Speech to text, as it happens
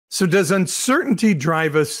So does uncertainty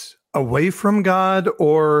drive us away from God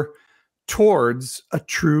or towards a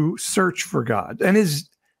true search for God? And is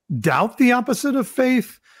doubt the opposite of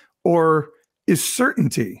faith, or is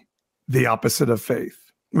certainty the opposite of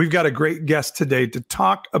faith? We've got a great guest today to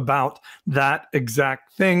talk about that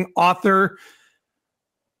exact thing. Author,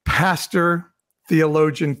 pastor,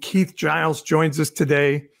 theologian Keith Giles joins us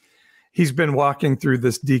today. He's been walking through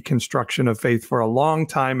this deconstruction of faith for a long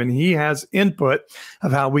time, and he has input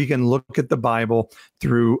of how we can look at the Bible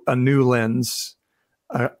through a new lens.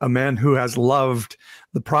 A man who has loved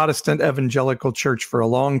the Protestant evangelical church for a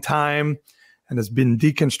long time and has been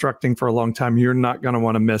deconstructing for a long time. You're not going to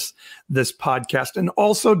want to miss this podcast. And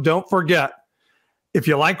also, don't forget, if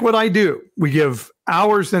you like what I do, we give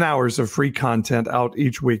hours and hours of free content out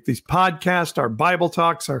each week. These podcasts, our Bible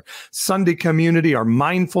talks, our Sunday community, our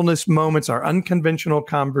mindfulness moments, our unconventional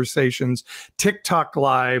conversations, TikTok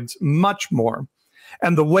lives, much more.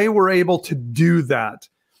 And the way we're able to do that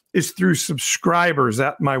is through subscribers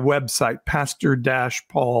at my website,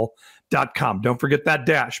 pastor-paul.com. Don't forget that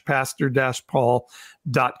dash,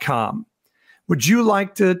 pastor-paul.com. Would you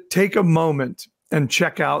like to take a moment and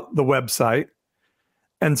check out the website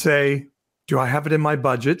and say, do I have it in my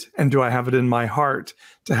budget and do I have it in my heart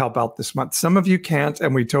to help out this month? Some of you can't,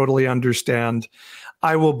 and we totally understand.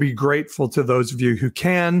 I will be grateful to those of you who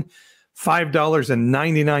can.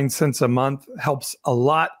 $5.99 a month helps a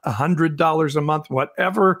lot. $100 a month,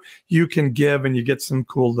 whatever you can give, and you get some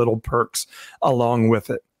cool little perks along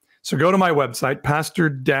with it. So go to my website,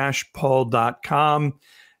 pastor-paul.com.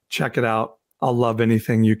 Check it out. I'll love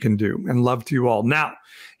anything you can do, and love to you all. Now,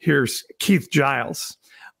 here's Keith Giles,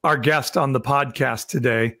 our guest on the podcast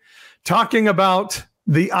today, talking about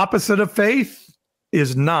the opposite of faith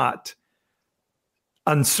is not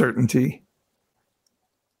uncertainty.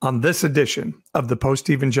 On this edition of the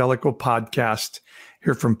Post-Evangelical Podcast,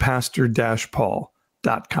 here from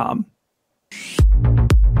pastor-paul.com.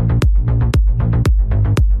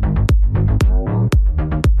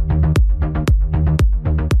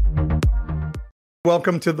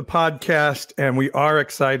 Welcome to the podcast, and we are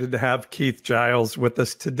excited to have Keith Giles with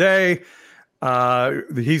us today.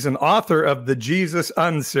 He's an author of the Jesus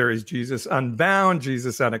series, Jesus Unbound,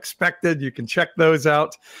 Jesus Unexpected. You can check those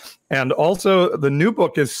out. And also the new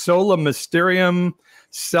book is Sola Mysterium,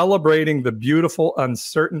 Celebrating the Beautiful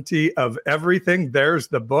Uncertainty of Everything. There's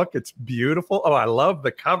the book. It's beautiful. Oh, I love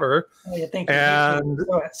the cover. Oh, yeah, thank you. And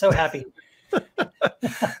so happy.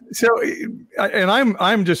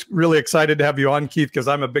 I'm just really excited to have you on, Keith, because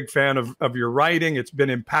I'm a big fan of your writing. It's been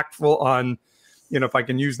impactful on, if I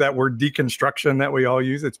can use that word, deconstruction that we all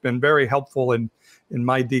use. It's been very helpful in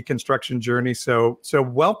my deconstruction journey. So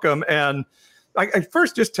welcome. And I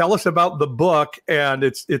first, just tell us about the book, and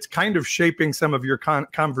it's kind of shaping some of your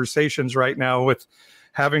conversations right now with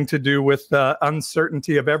having to do with the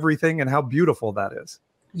uncertainty of everything and how beautiful that is.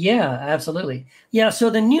 Yeah, absolutely. Yeah. So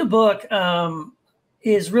the new book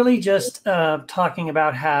is really just talking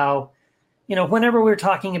about how, whenever we're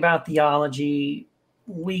talking about theology,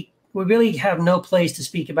 we really have no place to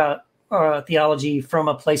speak about theology from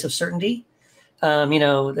a place of certainty.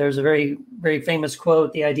 There's a very, very famous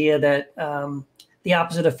quote, the idea that the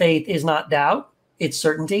opposite of faith is not doubt, it's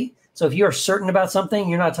certainty. So if you're certain about something,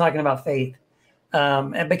 you're not talking about faith.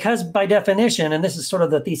 And because by definition, and this is sort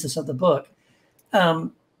of the thesis of the book,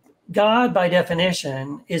 God, by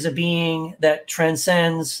definition, is a being that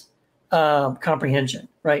transcends comprehension,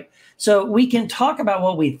 right? So we can talk about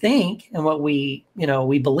what we think and what we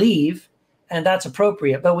believe, and that's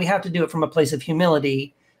appropriate, but we have to do it from a place of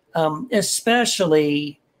humility,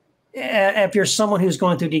 especially if you're someone who's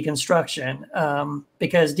going through deconstruction,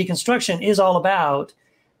 because deconstruction is all about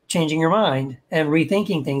changing your mind and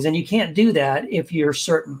rethinking things, and you can't do that if you're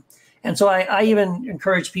certain. And so I even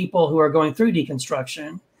encourage people who are going through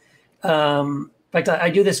deconstruction. In fact, I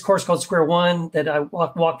do this course called Square One that I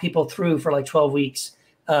walk people through for like 12 weeks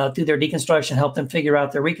through their deconstruction, help them figure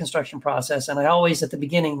out their reconstruction process. And I always, at the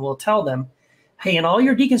beginning, will tell them, hey, in all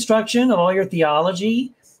your deconstruction, of all your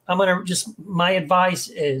theology, my advice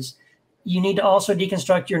is you need to also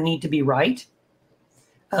deconstruct your need to be right.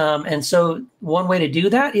 And so one way to do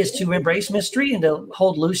that is to embrace mystery and to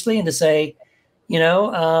hold loosely and to say,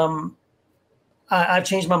 I've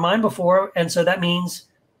changed my mind before. And so that means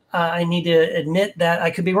I need to admit that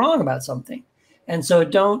I could be wrong about something. And so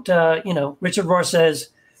don't, Richard Rohr says,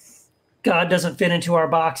 God doesn't fit into our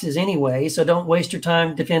boxes anyway, so don't waste your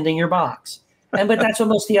time defending your box. But that's what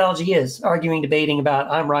most theology is, arguing, debating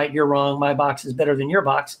about I'm right, you're wrong, my box is better than your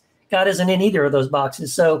box. God isn't in either of those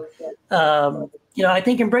boxes. So, I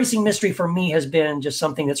think embracing mystery for me has been just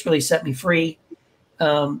something that's really set me free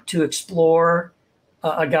to explore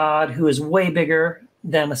a God who is way bigger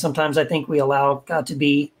than sometimes I think we allow God to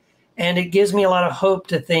be. And it gives me a lot of hope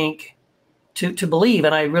to think, to believe,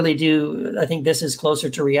 and I really do, I think this is closer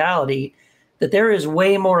to reality, that there is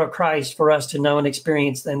way more of Christ for us to know and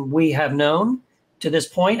experience than we have known to this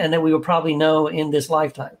point, and that we will probably know in this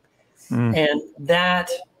lifetime. And that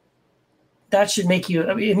should make you,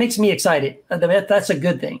 I mean, it makes me excited. That's a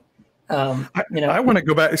good thing. I want to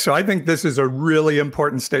go back. So I think this is a really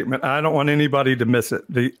important statement. I don't want anybody to miss it.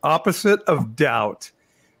 The opposite of doubt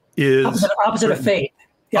is opposite of faith.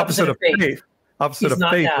 The opposite of faith. Opposite of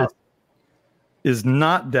faith is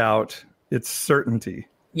not doubt. It's certainty.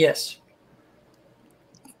 Yes.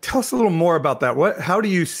 Tell us a little more about that. How do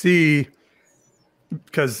you see,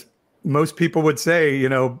 because most people would say, you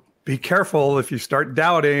know, be careful if you start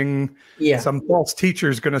doubting, some false teacher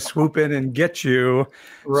is going to swoop in and get you.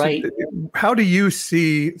 Right. So how do you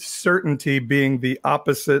see certainty being the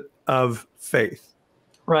opposite of faith?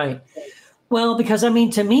 Right. Well, because I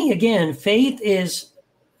mean, to me, again, faith is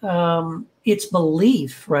it's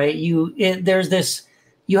belief, right? There's this,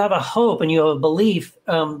 you have a hope and you have a belief,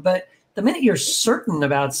 but the minute you're certain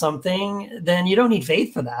about something, then you don't need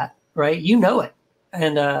faith for that, right? You know it,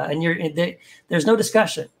 and there's no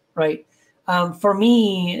discussion, right? For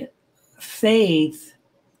me, faith,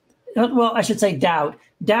 well, I should say doubt.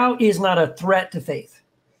 Doubt is not a threat to faith,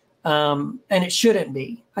 and it shouldn't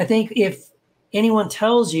be. I think if anyone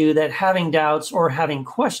tells you that having doubts or having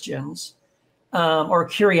questions or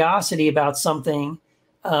curiosity about something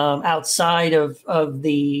outside of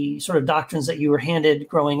the sort of doctrines that you were handed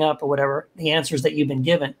growing up or whatever, the answers that you've been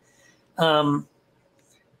given,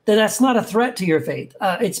 that's not a threat to your faith.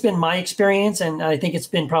 It's been my experience, and I think it's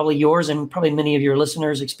been probably yours and probably many of your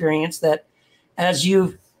listeners' experience, that as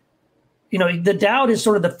the doubt is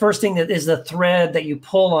sort of the first thing that is the thread that you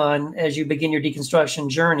pull on as you begin your deconstruction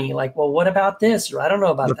journey. Like, well, what about this? Or I don't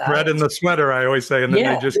know about that. The thread in the sweater, I always say, and then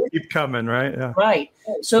they just keep coming, right? Yeah. Right.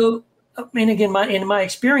 So, I mean, again, in my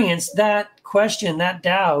experience, that question, that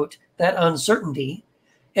doubt, that uncertainty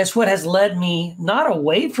is what has led me not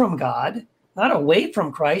away from God, not away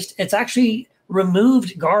from Christ. It's actually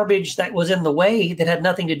removed garbage that was in the way that had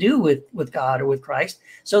nothing to do with God or with Christ,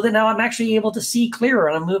 so that now I'm actually able to see clearer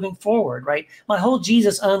and I'm moving forward, right? My whole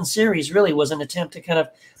Jesus series really was an attempt to kind of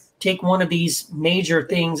take one of these major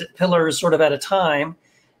things, pillars sort of at a time,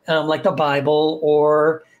 like the Bible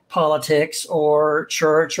or politics or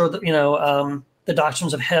church or the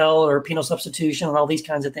doctrines of hell or penal substitution and all these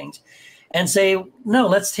kinds of things, and say, no,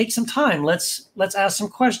 let's take some time. Let's ask some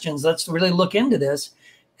questions. Let's really look into this.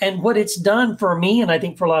 And what it's done for me, and I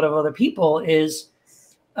think for a lot of other people, is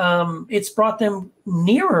it's brought them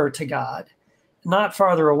nearer to God, not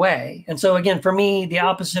farther away. And so again, for me, the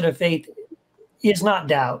opposite of faith is not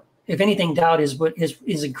doubt. If anything, doubt is what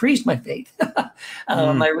is increased my faith,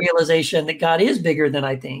 my realization that God is bigger than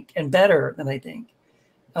I think and better than I think.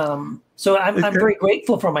 So I'm very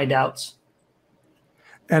grateful for my doubts.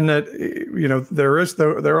 And that,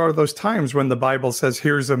 there are those times when the Bible says,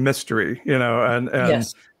 here's a mystery, and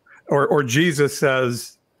yes. or Jesus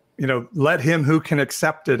says, let him who can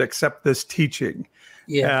accept it, accept this teaching.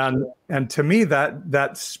 Yeah. And to me,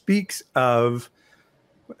 that speaks of,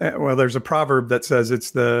 well, there's a proverb that says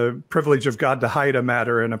it's the privilege of God to hide a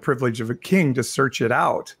matter and a privilege of a king to search it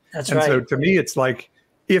out. That's right. So to me, it's like,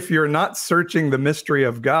 if you're not searching the mystery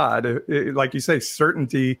of God, like you say,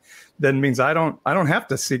 certainty then means I don't have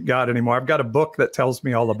to seek God anymore. I've got a book that tells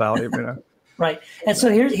me all about it. Right. And so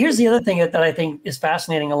here's the other thing that I think is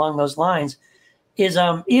fascinating along those lines is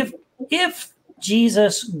if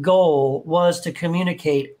Jesus' goal was to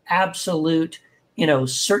communicate absolute,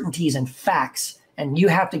 certainties and facts, and you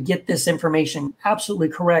have to get this information absolutely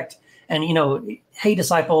correct, and hey,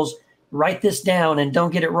 disciples, write this down and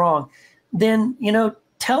don't get it wrong, then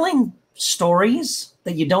telling stories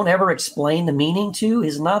that you don't ever explain the meaning to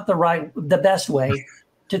is not the best way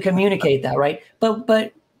to communicate that, right?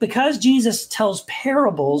 But because Jesus tells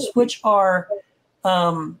parables, which are,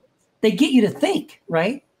 they get you to think,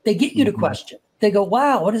 right? They get you to question. They go,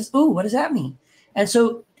 wow, what does that mean? And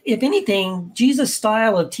so if anything, Jesus'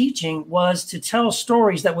 style of teaching was to tell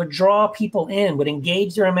stories that would draw people in, would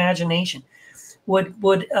engage their imagination, would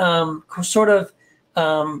sort of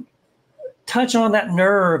touch on that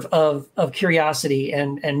nerve of curiosity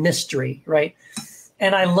and mystery, right?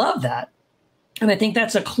 And I love that. And I think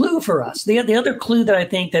that's a clue for us. The other clue that I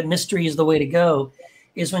think that mystery is the way to go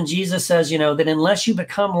is when Jesus says, that unless you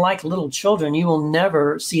become like little children, you will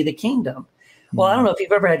never see the kingdom. Well, I don't know if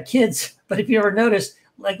you've ever had kids, but if you ever noticed,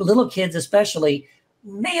 like little kids especially,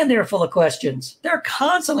 man, they're full of questions. They're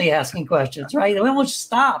constantly asking questions, right? They won't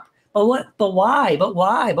stop. But what? But why? But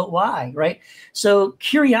why? But why? Right? So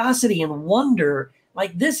curiosity and wonder,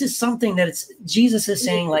 like this is something that Jesus is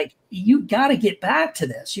saying, like, you got to get back to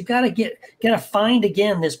this. You got to find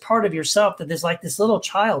again this part of yourself that is like this little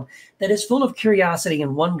child that is full of curiosity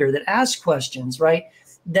and wonder, that asks questions, right?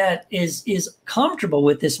 That is comfortable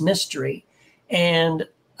with this mystery. And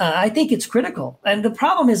I think it's critical. And the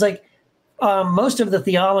problem is, like, most of the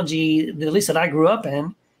theology, at least that I grew up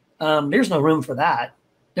in, there's no room for that.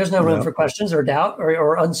 There's no room for questions or doubt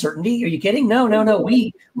or uncertainty. Are you kidding? No.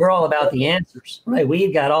 We're all about the answers, right?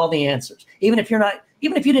 We've got all the answers. Even if you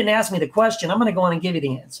didn't ask me the question, I'm going to go on and give you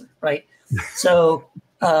the answer, right? So,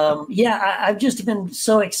 I've just been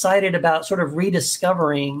so excited about sort of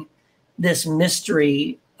rediscovering this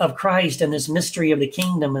mystery of Christ and this mystery of the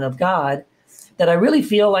kingdom and of God, that I really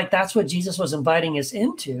feel like that's what Jesus was inviting us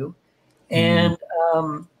into. And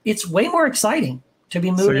it's way more exciting to be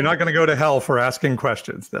moving. So you're not going to go to hell for asking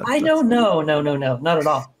questions then? I don't know. No, not at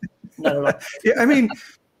all. Not at all. Yeah, I mean,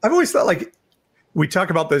 I've always thought, like, we talk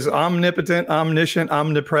about this omnipotent, omniscient,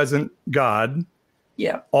 omnipresent God.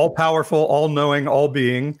 Yeah. All powerful, all knowing, all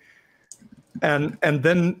being. And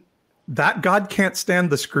then that God can't stand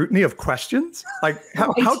the scrutiny of questions? Like,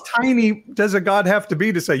 how tiny does a God have to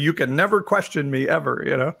be to say, you can never question me ever,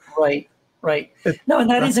 you know? Right. No, and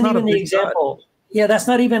that isn't even the example. God. Yeah, that's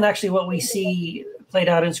not even actually what we see played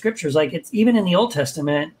out in scriptures. Like, it's even in the Old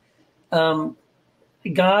Testament,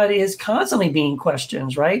 God is constantly being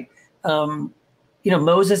questioned, right?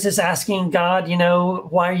 Moses is asking God,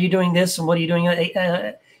 why are you doing this? And what are you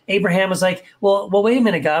doing? Abraham was like, well, wait a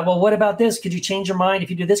minute, God. Well, what about this? Could you change your mind? If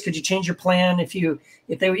you do this, could you change your plan? If you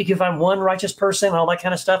find one righteous person and all that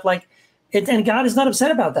kind of stuff, like, and God is not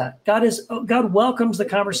upset about that. God welcomes the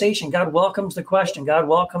conversation. God welcomes the question. God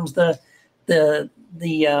welcomes the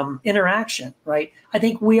interaction, right? I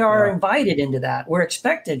think we are invited into that. We're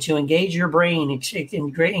expected to engage your brain,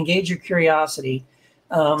 engage your curiosity.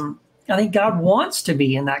 I think God wants to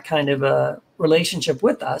be in that kind of a relationship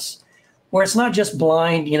with us, where it's not just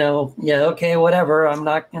blind, okay, whatever. I'm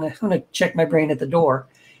going to check my brain at the door.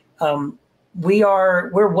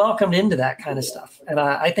 We're welcomed into that kind of stuff. And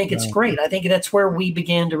I think it's great. I think that's where we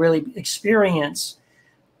begin to really experience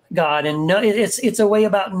God, and it's a way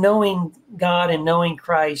about knowing God and knowing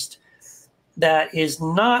Christ that is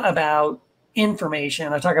not about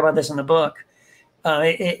information. I talk about this in the book.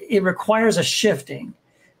 It requires a shifting.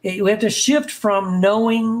 We have to shift from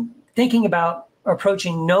thinking about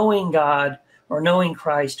approaching knowing God or knowing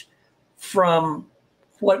Christ from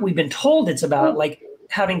what we've been told it's about, like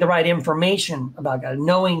having the right information about God,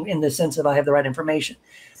 knowing in the sense of I have the right information.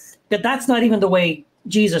 But that's not even the way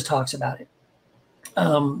Jesus talks about it.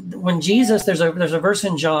 When Jesus, there's a verse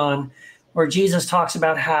in John where Jesus talks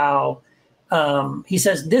about how he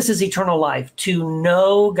says, this is eternal life, to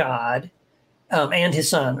know God and his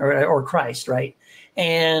son or Christ, right?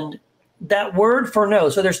 And that word for know,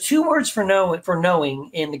 so there's two words for knowing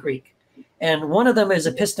in the Greek. And one of them is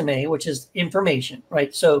episteme, which is information,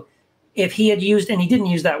 right? So if he had used, and he didn't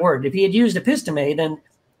use that word, if he had used episteme,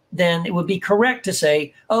 then it would be correct to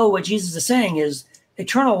say, oh, what Jesus is saying is,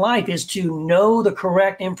 eternal life is to know the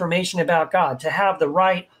correct information about God, to have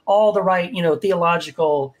all the right,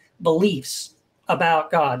 theological beliefs about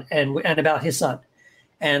God and about his son.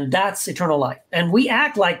 And that's eternal life. And we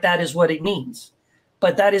act like that is what it means,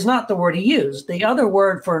 but that is not the word he used. The other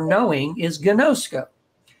word for knowing is gnosko.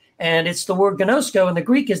 And it's the word gnosko in the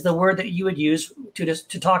Greek is the word that you would use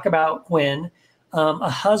to talk about when a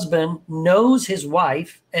husband knows his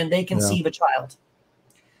wife and they conceive a child.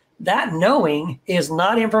 That knowing is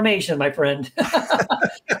not information, my friend.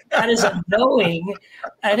 That is a knowing,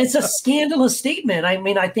 and it's a scandalous statement. I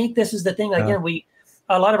mean, I think this is the thing. Again,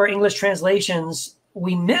 a lot of our English translations,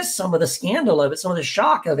 we miss some of the scandal of it, some of the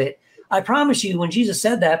shock of it. I promise you, when Jesus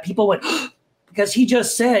said that, people went, because he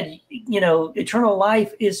just said, eternal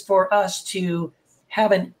life is for us to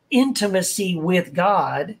have an intimacy with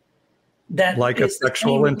God. That like a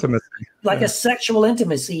sexual intimacy. Like a sexual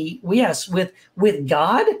intimacy, yes, with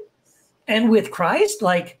God and with Christ,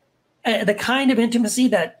 like the kind of intimacy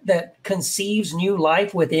that conceives new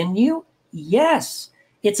life within you. Yes,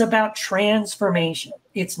 it's about transformation.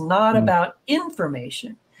 It's not about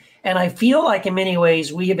information. And I feel like in many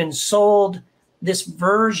ways we have been sold this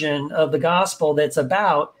version of the gospel that's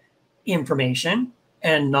about information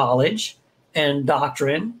and knowledge and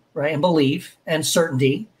doctrine, right, and belief and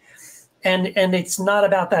certainty. And it's not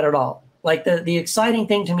about that at all. Like the exciting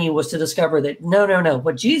thing to me was to discover that no.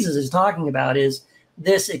 What Jesus is talking about is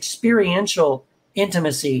this experiential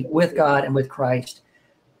intimacy with God and with Christ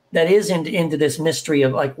that is into this mystery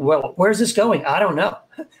of like, well, where's this going? I don't know.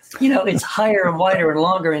 It's higher and wider and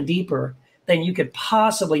longer and deeper than you could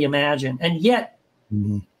possibly imagine. And yet,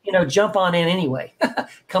 jump on in anyway.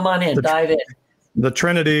 Come on in, dive in. The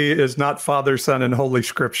Trinity is not Father, Son, and Holy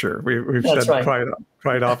Scripture. We've That's said right.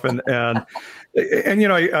 quite often, and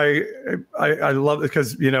I love it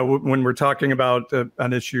because when we're talking about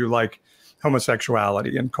an issue like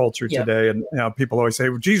homosexuality in culture today, and people always say,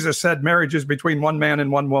 well, Jesus said marriage is between one man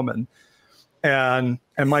and one woman, and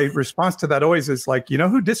my response to that always is like,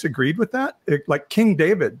 who disagreed with that? Like King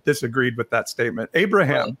David disagreed with that statement.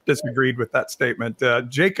 Abraham disagreed with that statement.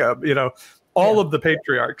 Jacob, all of the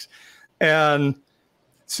patriarchs. And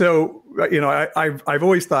so, I've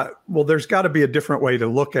always thought, well, there's got to be a different way to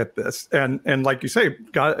look at this. And like you say,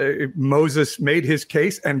 Moses made his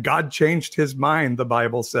case and God changed his mind, the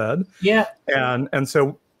Bible said. Yeah. And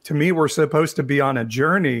so to me, we're supposed to be on a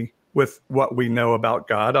journey with what we know about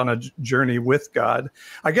God, on a journey with God.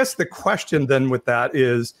 I guess the question then with that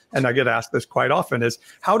is, and I get asked this quite often, is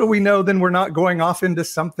how do we know then we're not going off into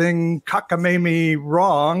something cockamamie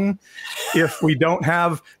wrong if we don't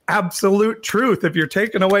have absolute truth? If you're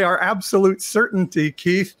taking away our absolute certainty,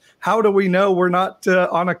 Keith, how do we know we're not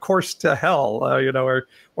on a course to hell,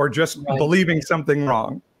 or just believing something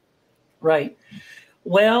wrong? Right.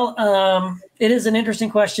 Well, it is an interesting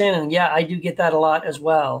question. And yeah, I do get that a lot as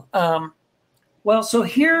well. So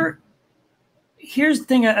here's the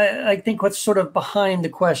thing. I think what's sort of behind the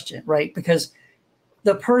question, right? Because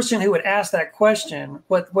the person who would ask that question,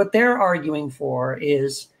 what they're arguing for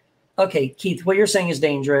is, okay, Keith, what you're saying is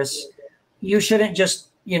dangerous. You shouldn't just,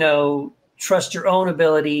 trust your own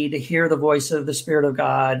ability to hear the voice of the Spirit of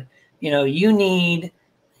God.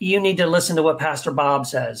 You need to listen to what Pastor Bob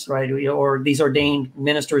says, right? Or these ordained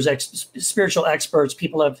ministers, spiritual experts,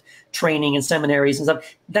 people of training in seminaries and stuff.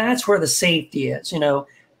 That's where the safety is.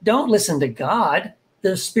 Don't listen to God,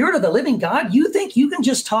 the Spirit of the living God. You think you can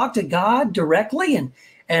just talk to God directly?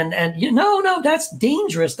 No, that's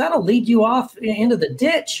dangerous. That'll lead you off into the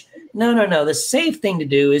ditch. No. The safe thing to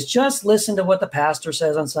do is just listen to what the pastor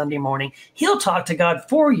says on Sunday morning. He'll talk to God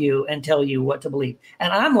for you and tell you what to believe.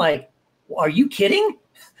 And I'm like, are you kidding?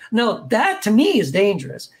 No, that to me is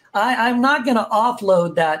dangerous. I'm not going to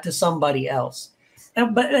offload that to somebody else.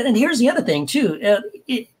 And here's the other thing too.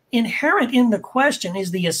 Inherent in the question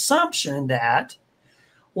is the assumption that,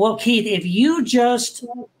 well, Keith, if you just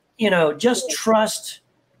trust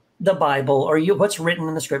the Bible or what's written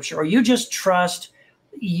in the Scripture, or you just trust,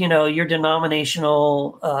 your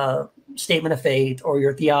denominational statement of faith or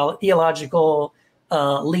your theological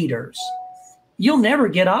leaders, you'll never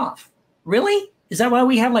get off. Really? Is that why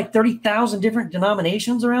we have like 30,000 different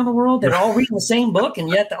denominations around the world that all read the same book and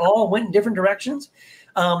yet they all went in different directions?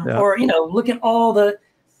 Or, look at all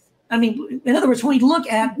in other words, when we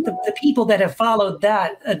look at the people that have followed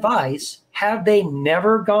that advice, have they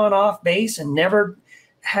never gone off base and never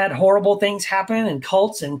had horrible things happen and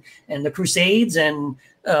cults and the Crusades and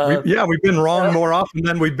we've been wrong more often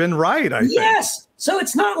than we've been right, I think. Yes. So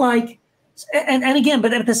it's not like, and again,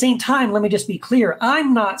 but at the same time, let me just be clear.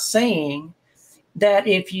 I'm not saying that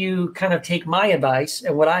if you kind of take my advice,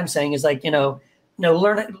 and what I'm saying is like,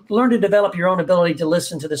 learn to develop your own ability to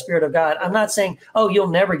listen to the Spirit of God. I'm not saying, oh, you'll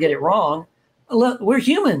never get it wrong. Look, we're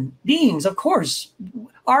human beings, of course.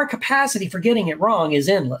 Our capacity for getting it wrong is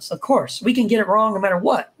endless. Of course, we can get it wrong no matter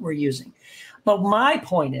what we're using. But my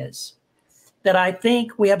point is that I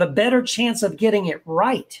think we have a better chance of getting it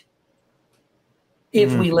right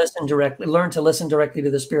if we learn to listen directly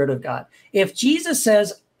to the Spirit of God. If Jesus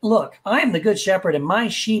says, look, I am the good shepherd and my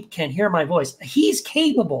sheep can hear my voice, he's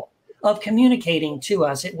capable of communicating to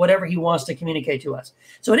us whatever he wants to communicate to us.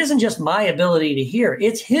 So it isn't just my ability to hear,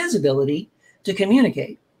 it's his ability to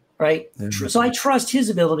communicate, right? So I trust his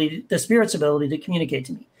ability, the Spirit's ability to communicate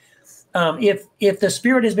to me. If the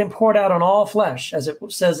Spirit has been poured out on all flesh, as it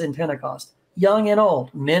says in Pentecost, young and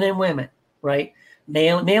old, men and women, right?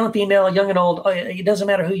 Male and female, young and old, it doesn't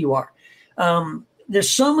matter who you are. There's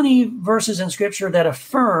so many verses in Scripture that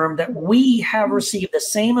affirm that we have received the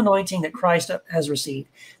same anointing that Christ has received,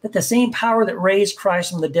 that the same power that raised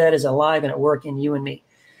Christ from the dead is alive and at work in you and me.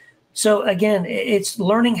 So again, it's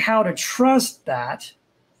learning how to trust that.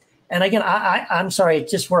 And again, I'm sorry,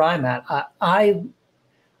 just where I'm at. I'm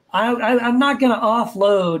not going to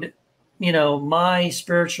offload, my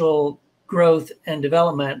spiritual growth and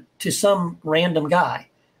development to some random guy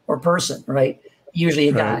or person, right? Usually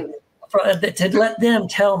a guy. To let them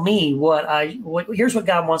tell me here's what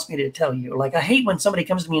God wants me to tell you. Like, I hate when somebody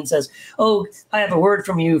comes to me and says, oh, I have a word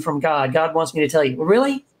from you from God. God wants me to tell you. Well,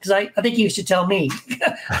 really? Because I think you should tell me.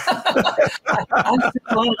 I spend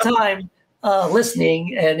a lot of time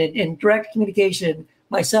listening and in direct communication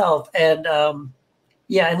myself. And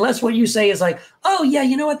yeah, unless what you say is like, oh yeah,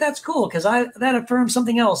 you know what, that's cool because that affirms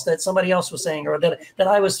something else that somebody else was saying or that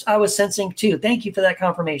I was sensing too. Thank you for that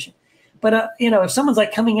confirmation. But if someone's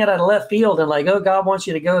like coming in out of left field and like, oh, God wants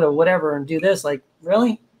you to go to whatever and do this, like,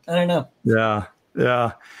 really? I don't know.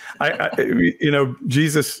 Yeah.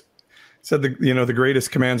 Jesus said the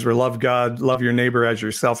greatest commands were love God, love your neighbor as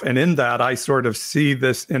yourself. And in that, I sort of see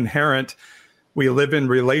this inherent, we live in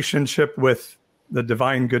relationship with the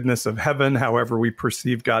divine goodness of heaven, however we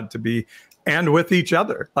perceive God to be, and with each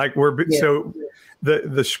other. Like so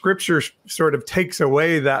the scripture sort of takes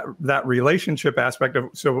away that relationship aspect of,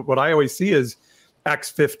 so what I always see is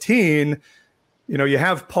Acts 15, you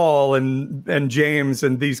have Paul and James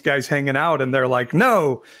and these guys hanging out and they're like,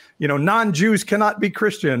 no, non-Jews cannot be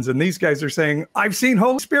Christians. And these guys are saying, I've seen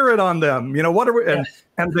Holy Spirit on them. What are we?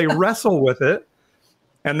 And they wrestle with it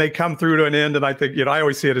and they come through to an end. And I think, I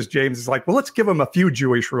always see it as James is like, well, let's give them a few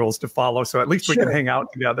Jewish rules to follow. So at least we can hang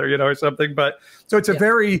out together, or something. But so it's a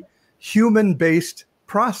very human-based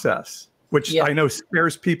process, which I know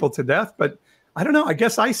scares people to death. But I don't know. I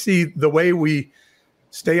guess I see the way we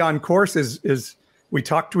stay on course is we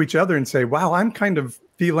talk to each other and say, wow, I'm kind of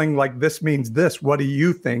feeling like this means this. What do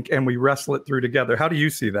you think? And we wrestle it through together. How do you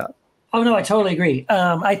see that? Oh, no, I totally agree.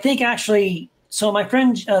 I think actually, so my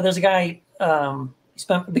friend, there's a guy, he's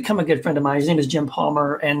become a good friend of mine. His name is Jim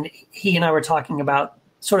Palmer. And he and I were talking about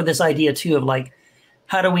sort of this idea too of like,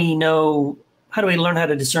 how do we learn how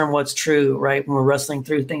to discern what's true, right? When we're wrestling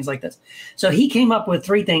through things like this. So he came up with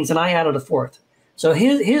 3 things and I added a 4th. So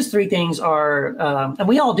his 3 things are, and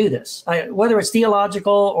we all do this, whether it's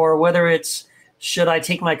theological or whether it's, should I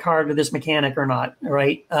take my car to this mechanic or not,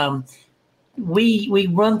 right? We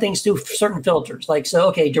run things through certain filters, like, so,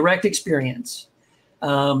 okay, direct experience,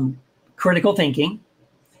 critical thinking,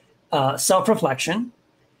 self-reflection.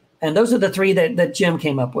 And those are the 3 that Jim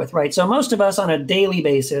came up with, right? So most of us on a daily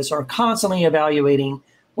basis are constantly evaluating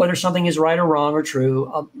whether something is right or wrong or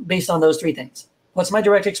true based on those 3 things. What's my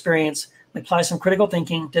direct experience? Apply some critical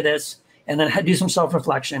thinking to this, and then do some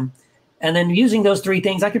self-reflection. And then using those 3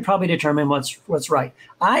 things, I could probably determine what's right.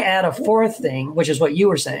 I add a 4th thing, which is what you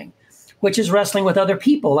were saying, which is wrestling with other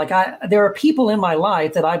people. Like there are people in my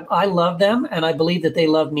life that I love them, and I believe that they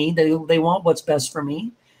love me. They want what's best for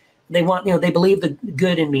me. They want, they believe the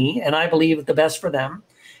good in me, and I believe the best for them.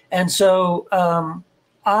 And so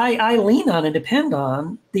I lean on and depend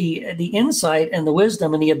on the insight and the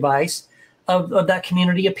wisdom and the advice of that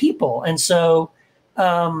community of people. And so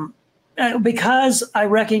because I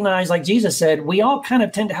recognize, like Jesus said, we all kind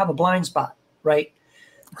of tend to have a blind spot, right?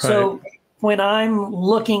 So when I'm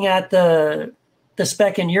looking at the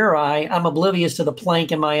speck in your eye, I'm oblivious to the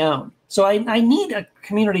plank in my own. So I need a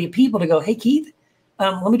community of people to go, hey, Keith,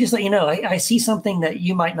 let me just let you know, I see something that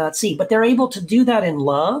you might not see. But they're able to do that in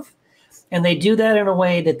love, and they do that in a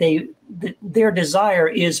way that their desire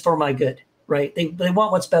is for my good, right? They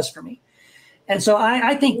want what's best for me. And so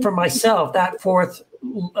I think for myself, that 4th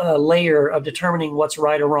layer of determining what's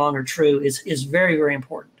right or wrong or true is very, very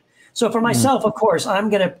important. So for myself, of course, I'm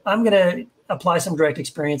gonna apply some direct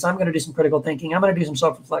experience. I'm gonna do some critical thinking. I'm gonna do some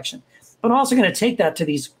self-reflection. But I'm also gonna take that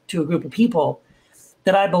to a group of people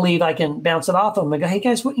that I believe I can bounce it off of them and go, hey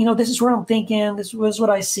guys, this is where I'm thinking. This is what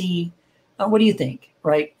I see. What do you think?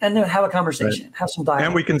 Right? And then have a conversation, have some dialogue.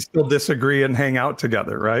 And we can still disagree and hang out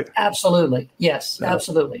together, right? Absolutely. Yes,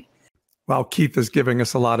 absolutely. Well, Keith is giving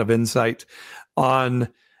us a lot of insight on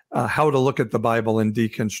how to look at the Bible in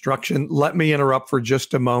deconstruction. Let me interrupt for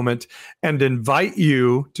just a moment and invite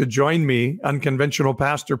you to join me, Unconventional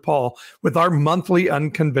Pastor Paul, with our monthly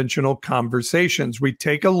Unconventional Conversations. We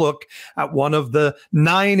take a look at one of the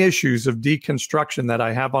 9 issues of deconstruction that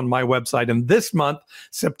I have on my website. And this month,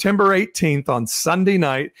 September 18th, on Sunday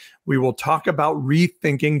night, we will talk about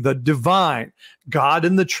rethinking the divine. God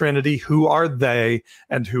and the Trinity, who are they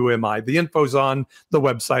and who am I? The info's on the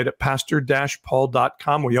website at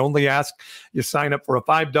pastor-paul.com. We only ask you sign up for a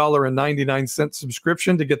 $5.99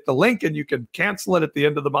 subscription to get the link, and you can cancel it at the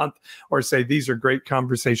end of the month or say, these are great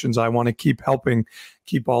conversations. I want to keep helping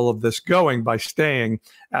keep all of this going by staying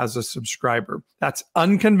as a subscriber. That's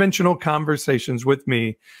Unconventional Conversations with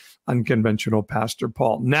me, Unconventional Pastor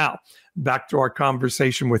Paul. Now, back to our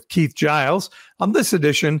conversation with Keith Giles on this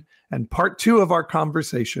edition and part 2 of our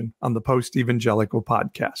conversation on the Post-Evangelical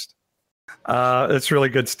Podcast. It's really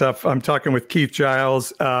good stuff. I'm talking with Keith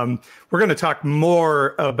Giles. We're going to talk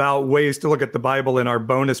more about ways to look at the Bible in our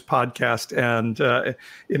bonus podcast, and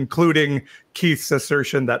including Keith's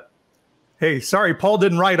assertion that, hey, sorry, Paul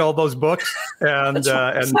didn't write all those books. And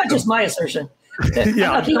it's not just my assertion.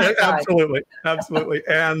 Yeah, absolutely.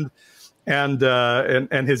 And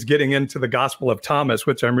and his getting into the Gospel of Thomas,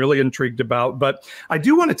 which I'm really intrigued about. But I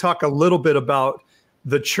do want to talk a little bit about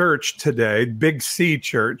the church today, Big C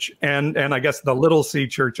Church, and I guess the little C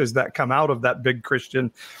churches that come out of that big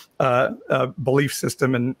Christian belief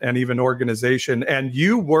system and even organization. And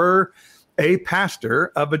you were a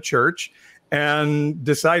pastor of a church and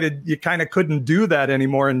decided you kind of couldn't do that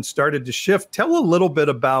anymore and started to shift. Tell a little bit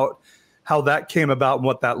about how that came about and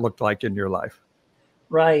what that looked like in your life.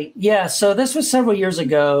 Right. Yeah. So this was several years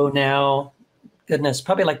ago now. Goodness,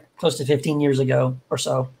 probably like close to 15 years ago or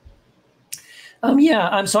so.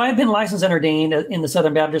 So I've been licensed and ordained in the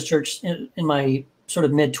Southern Baptist Church in my sort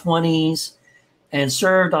of mid-20s and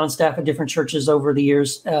served on staff at different churches over the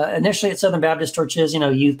years. Initially at Southern Baptist churches,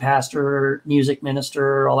 youth pastor, music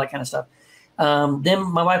minister, all that kind of stuff.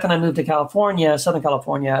 Then my wife and I moved to California, Southern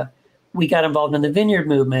California. We got involved in the Vineyard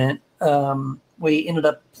movement. We ended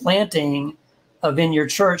up planting a Vineyard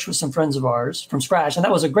church with some friends of ours from scratch. And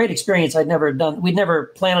that was a great experience. We'd never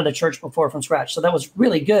planted a church before from scratch. So that was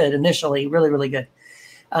really good initially, really, really good.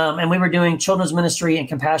 And we were doing children's ministry and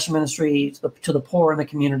compassion ministry to the poor in the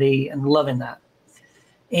community and loving that.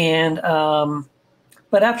 And,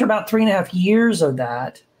 but after about 3.5 years of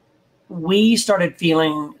that,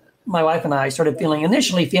 my wife and I started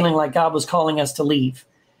initially feeling like God was calling us to leave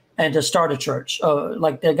and to start a church.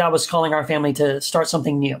 Like that God was calling our family to start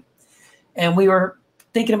something new. And we were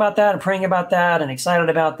thinking about that and praying about that and excited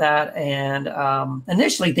about that. And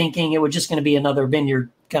initially thinking it was just going to be another Vineyard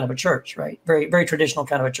kind of a church, right? Very, very traditional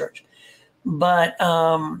kind of a church. But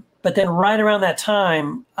then right around that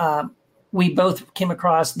time, we both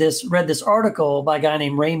read this article by a guy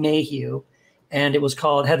named Ray Mayhew. And it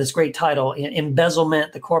had this great title,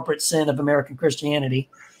 Embezzlement, the Corporate Sin of American Christianity.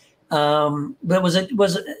 But it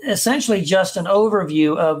was essentially just an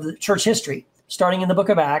overview of the church history, starting in the book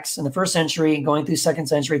of Acts in the 1st century, going through 2nd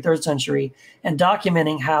century, 3rd century, and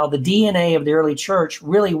documenting how the DNA of the early church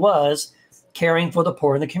really was caring for the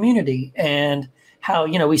poor in the community. And how,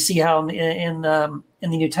 we see how in the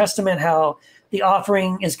New Testament, how the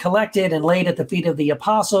offering is collected and laid at the feet of the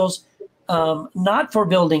apostles, not for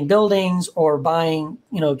building buildings or buying,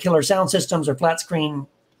 killer sound systems or flat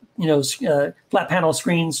panel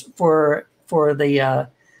screens for the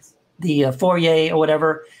foyer or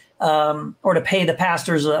whatever, or to pay the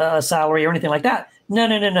pastors a salary or anything like that.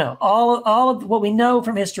 No. All of what we know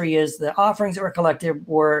from history is the offerings that were collected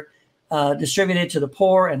were distributed to the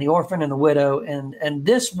poor and the orphan and the widow. And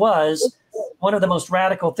this was one of the most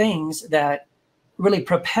radical things that really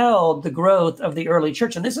propelled the growth of the early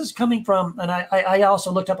church. And this is coming from, and I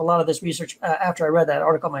also looked up a lot of this research after I read that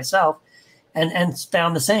article myself and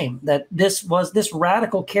found the same, that this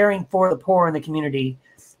radical caring for the poor in the community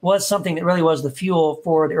was something that really was the fuel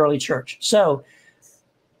for the early church. So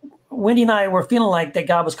Wendy and I were feeling like that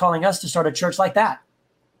God was calling us to start a church like that.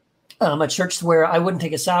 A church where I wouldn't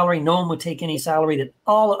take a salary. No one would take any salary, that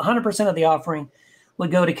 100% of the offering would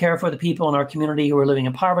go to care for the people in our community who are living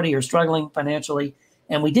in poverty or struggling financially.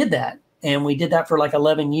 And we did that. And we did that for like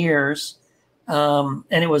 11 years. And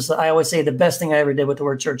it was, I always say, the best thing I ever did with the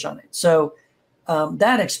word church on it. So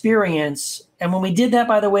that experience, and when we did that,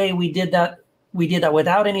 by the way, we did that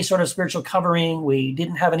without any sort of spiritual covering. We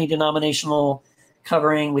didn't have any denominational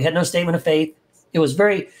covering. We had no statement of faith. It was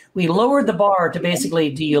we lowered the bar to basically,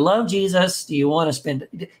 do you love Jesus? Do you want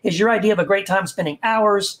to is your idea of a great time spending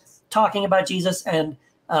hours talking about Jesus and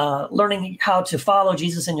learning how to follow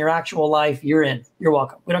Jesus in your actual life? You're in. You're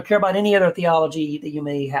welcome. We don't care about any other theology that you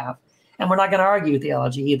may have. And we're not going to argue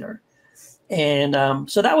theology either. And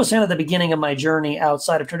so that was kind of the beginning of my journey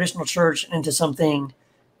outside of traditional church into something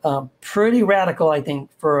pretty radical, I think,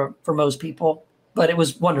 for most people. But it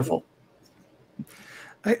was wonderful.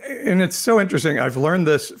 And it's so interesting. I've learned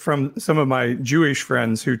this from some of my Jewish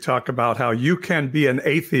friends who talk about how you can be an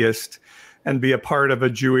atheist and be a part of a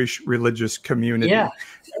Jewish religious community. Yeah.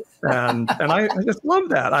 and I just love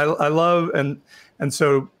that. I love, and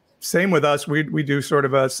so same with us. We do sort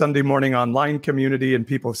of a Sunday morning online community, and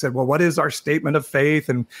people have said, well, what is our statement of faith?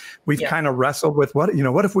 And we've kind of wrestled with what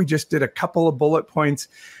if we just did a couple of bullet points?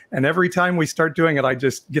 And every time we start doing it, I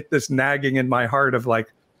just get this nagging in my heart of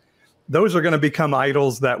like, those are going to become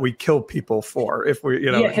idols that we kill people for if we,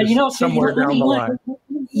 somewhere down the line.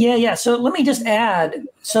 Yeah. So let me just add.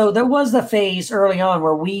 So there was the phase early on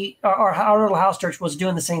where our little house church was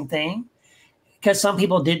doing the same thing, because some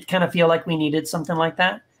people did kind of feel like we needed something like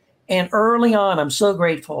that. And early on, I'm so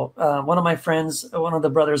grateful. One of my friends, one of the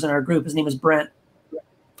brothers in our group, his name is Brent.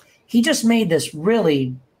 He just made this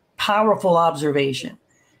really powerful observation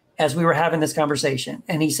as we were having this conversation.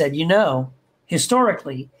 And he said,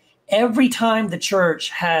 historically, every time the church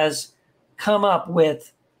has come up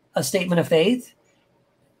with a statement of faith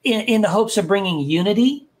in the hopes of bringing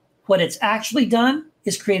unity, what it's actually done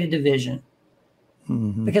is create a division.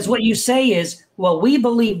 Mm-hmm. Because what you say is, well, we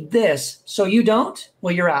believe this, so you don't,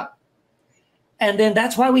 well, you're out. And then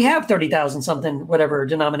that's why we have 30,000 something, whatever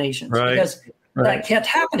denominations, because that kept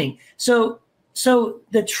happening. So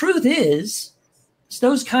the truth is,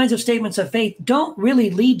 those kinds of statements of faith don't really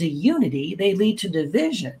lead to unity. They lead to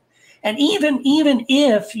division. And even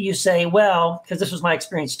if you say, well, because this was my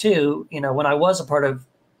experience too, when I was a part of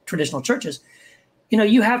traditional churches,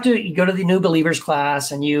 you have to go to the new believers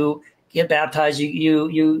class and you get baptized.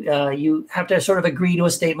 You have to sort of agree to a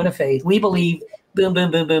statement of faith. We believe, boom, boom,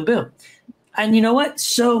 boom, boom, boom. And you know what?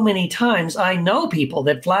 So many times I know people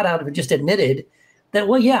that flat out have just admitted that,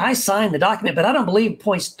 well, yeah, I signed the document, but I don't believe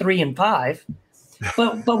points 3 and 5.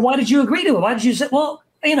 But why did you agree to it? Why did you say, well,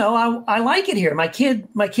 I like it here. My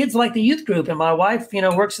kids like the youth group, and my wife,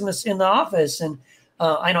 works in the office, and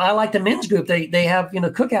I like the men's group. They have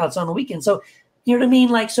cookouts on the weekend. So you know what I mean?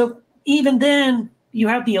 Like, so even then you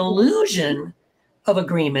have the illusion of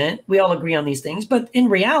agreement. We all agree on these things, but in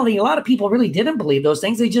reality, a lot of people really didn't believe those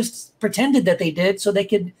things. They just pretended that they did so they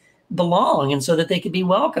could belong and so that they could be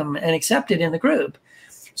welcome and accepted in the group.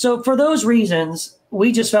 So for those reasons,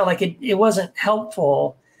 we just felt like it wasn't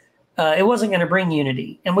helpful. It wasn't going to bring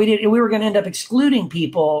unity, and we were going to end up excluding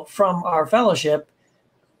people from our fellowship,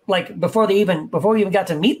 like before we even got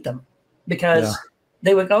to meet them, because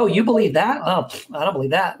they would, oh, you believe that? Oh, I don't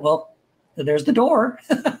believe that. Well, there's the door.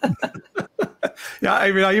 Yeah,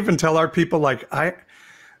 I mean, I even tell our people, like,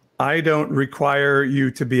 I don't require you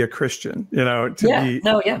to be a Christian,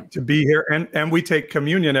 to be here, and we take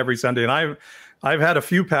communion every Sunday, and I've had a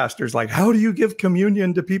few pastors like, how do you give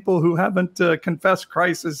communion to people who haven't confessed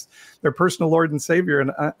Christ as their personal Lord and Savior?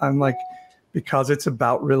 And I'm like, because it's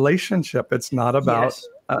about relationship. It's not about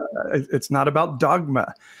it's not about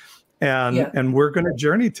dogma. And we're going to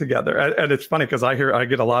journey together. And it's funny because I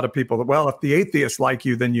get a lot of people that, well, if the atheists like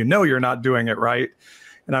you, then you're not doing it right.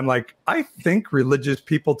 And I'm like, I think religious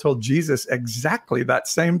people told Jesus exactly that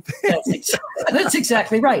same thing. That's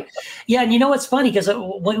exactly right. Yeah. And what's funny, because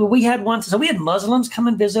we had Muslims come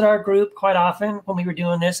and visit our group quite often when we were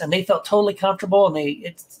doing this, and they felt totally comfortable, and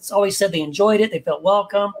it's always said they enjoyed it. They felt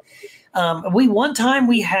welcome. One time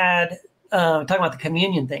we had, talking about the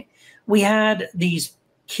communion thing, we had these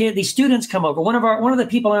students come over. One of the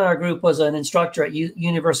people in our group was an instructor at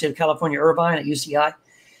University of California, Irvine at UCI.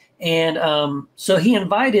 And so he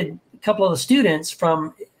invited a couple of the students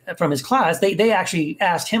from his class. They actually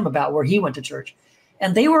asked him about where he went to church,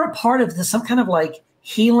 and they were a part of some kind of like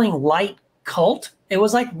healing light cult. It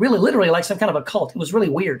was like really literally like some kind of a cult. It was really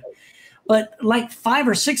weird, but like 5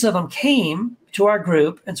 or 6 of them came to our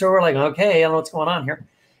group. And so we're like, okay, I don't know what's going on here.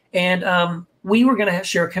 And we were going to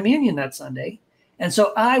share communion that Sunday. And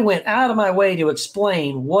so I went out of my way to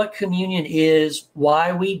explain what communion is,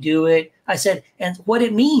 why we do it. I said, and what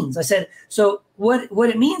it means. I said, so what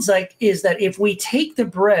it means is that if we take the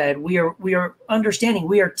bread, we are understanding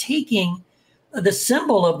we are taking the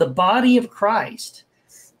symbol of the body of Christ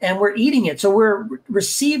and we're eating it. So we're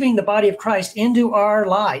receiving the body of Christ into our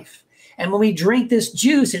life. And when we drink this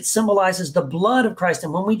juice, it symbolizes the blood of Christ.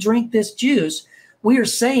 And when we drink this juice, we are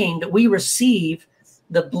saying that we receive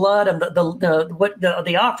the blood and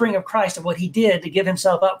the offering of Christ of what he did to give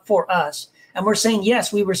himself up for us. And we're saying,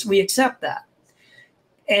 yes, we accept that.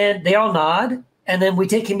 And they all nod. And then we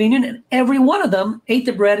take communion, and every one of them ate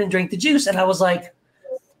the bread and drank the juice. And I was like,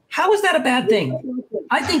 how is that a bad thing?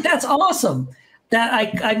 I think that's awesome. That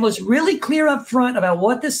I was really clear up front about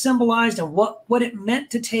what this symbolized and what it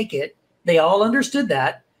meant to take it. They all understood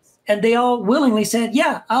that. And they all willingly said,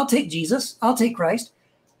 yeah, I'll take Jesus. I'll take Christ.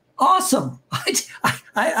 Awesome.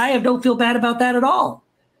 I don't feel bad about that at all.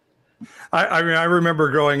 I mean, I remember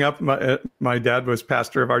growing up, my dad was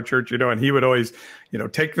pastor of our church, and he would always,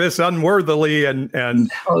 take this unworthily, and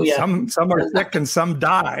some are sick and some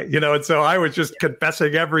die, and so I was just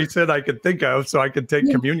confessing every sin I could think of so I could take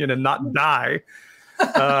communion and not die.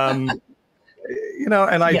 And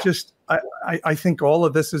I think all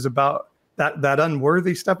of this is about that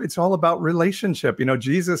unworthy stuff. It's all about relationship.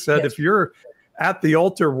 Jesus said, if you're at the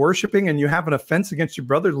altar worshiping and you have an offense against your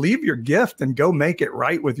brother, leave your gift and go make it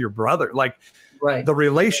right with your brother. Like, the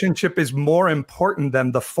relationship is more important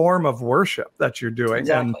than the form of worship that you're doing.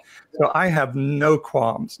 Exactly. And so I have no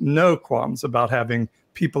qualms about having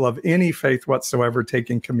people of any faith whatsoever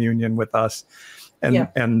taking communion with us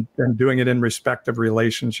and doing it in respect of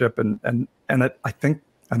relationship. And I think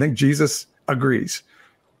Jesus agrees.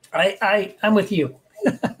 I'm with you.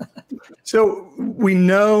 So we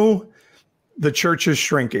know the church is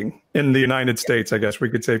shrinking in the United States, I guess we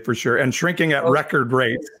could say for sure, and shrinking at record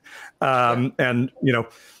rates. And, you know,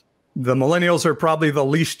 the millennials are probably the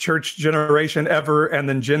least church generation ever, and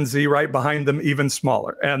then Gen Z right behind them, even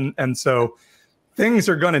smaller. And so things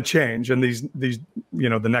are going to change in these, you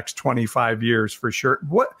know, the next 25 years for sure.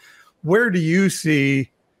 Where do you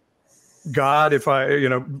see God,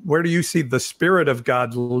 where do you see the Spirit of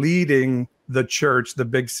God leading the church, the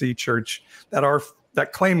Big C church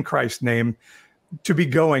that claim Christ's name, to be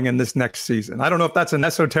going in this next season? I don't know if that's an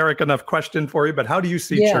esoteric enough question for you, but how do you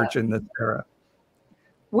see church in this era?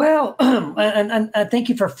 Well, and thank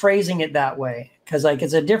you for phrasing it that way, because like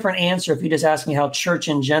it's a different answer if you just ask me how church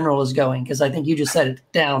in general is going, because I think you just said it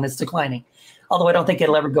down, it's declining. Although I don't think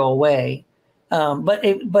it'll ever go away. But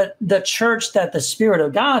the church that the Spirit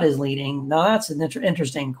of God is leading, now that's an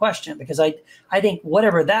interesting question, because I think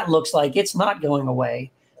whatever that looks like, it's not going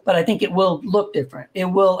away, but I think it will look different. It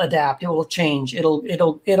will adapt. It will change. It's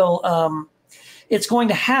going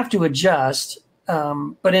to have to adjust,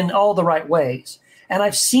 but in all the right ways. And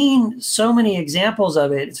I've seen so many examples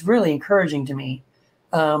of it. It's really encouraging to me.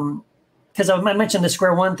 Because I mentioned the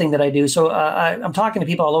Square One thing that I do. So I'm talking to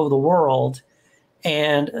people all over the world.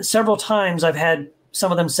 And several times I've had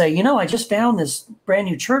some of them say, you know, I just found this brand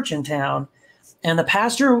new church in town. And the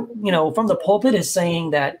pastor, you know, from the pulpit is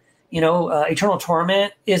saying that, you know, eternal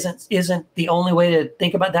torment isn't the only way to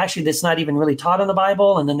think about that. Actually, that's not even really taught in the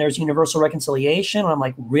Bible. And then there's universal reconciliation. And I'm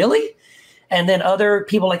like, really? And then other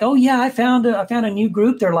people like, oh yeah, I found a new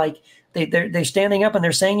group. They're like, they're standing up and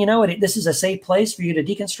they're saying, you know, this is a safe place for you to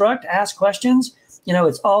deconstruct, ask questions. You know,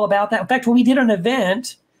 it's all about that. In fact, when we did an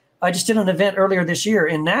event, I just did an event earlier this year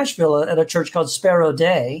in Nashville at a church called Sparrow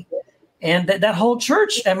Day. And that whole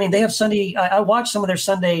church, I mean, they have Sunday, I watched some of their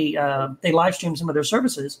Sunday, they live stream some of their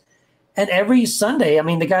services. And every Sunday, I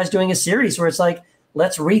mean, the guy's doing a series where it's like,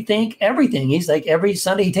 let's rethink everything. He's like, every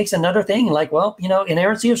Sunday he takes another thing, like, well, you know,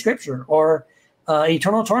 inerrancy of Scripture, or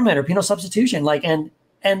eternal torment, or penal substitution, like, and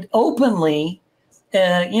openly,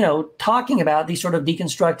 you know, talking about these sort of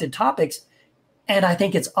deconstructed topics. And I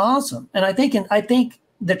think it's awesome. And I think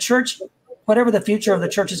the church, whatever the future of the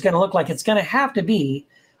church is going to look like, it's going to have to be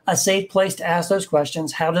a safe place to ask those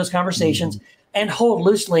questions, have those conversations, and hold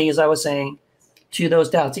loosely, as I was saying, to those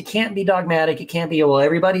doubts. It can't be dogmatic. It can't be, well,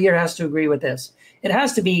 everybody here has to agree with this. It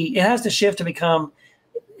has to shift to become,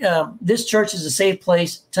 this church is a safe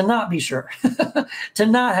place to not be sure, to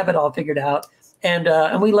not have it all figured out.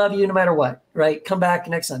 And we love you no matter what, right? Come back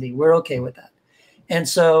next Sunday. We're okay with that. And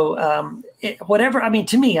so whatever, I mean,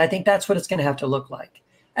 to me, I think that's what it's going to have to look like.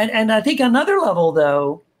 And I think another level,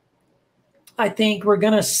 though, I think we're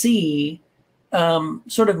going to see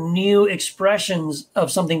sort of new expressions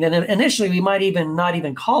of something that initially we might even not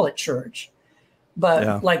even call it church.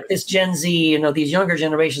 But like this Gen Z, you know, these younger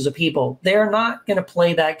generations of people, they're not going to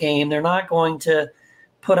play that game. They're not going to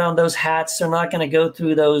put on those hats. They're not going to go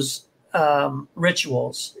through those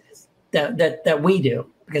rituals that we do,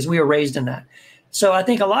 because we were raised in that. So I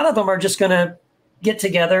think a lot of them are just going to get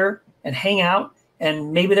together and hang out,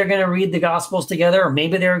 and maybe they're going to read the Gospels together, or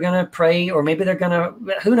maybe they're going to pray, or maybe they're going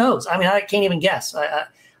to, who knows? I mean, I can't even guess.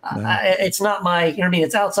 It's not my, you know what I mean?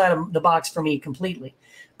 It's outside of the box for me completely.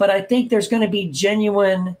 But I think there's going to be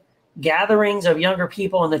genuine gatherings of younger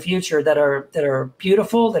people in the future that are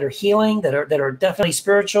beautiful, that are healing, that are definitely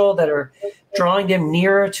spiritual, that are drawing them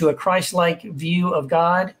nearer to a Christ-like view of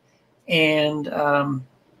God. And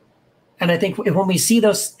I think when we see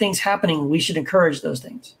those things happening, we should encourage those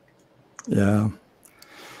things. Yeah.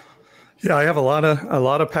 Yeah, I have a lot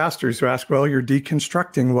of pastors who ask, well, you're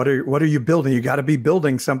deconstructing. What are you building? You got to be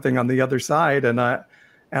building something on the other side. And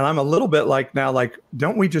I'm a little bit like now, like,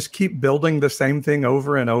 don't we just keep building the same thing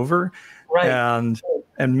over and over? Right.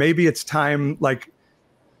 And maybe it's time, like,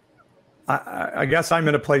 I guess I'm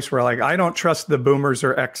in a place where, like, I don't trust the boomers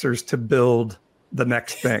or Xers to build the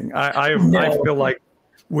next thing. I feel like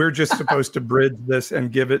we're just supposed to bridge this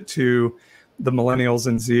and give it to the millennials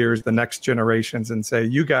and Zers, the next generations, and say,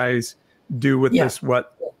 you guys do with this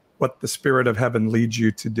what the Spirit of heaven leads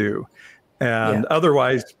you to do. And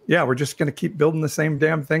otherwise, we're just going to keep building the same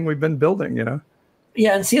damn thing we've been building, you know?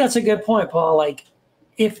 Yeah. And see, that's a good point, Paul. Like,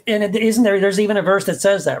 there's even a verse that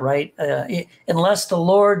says that, right? Unless the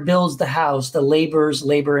Lord builds the house, the laborers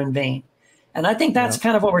labor in vain. And I think that's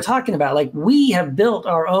kind of what we're talking about. Like, we have built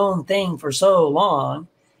our own thing for so long,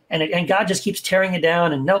 and God just keeps tearing it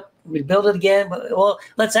down, and nope, we build it again. Well,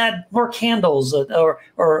 let's add more candles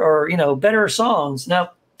or you know, better songs. Nope.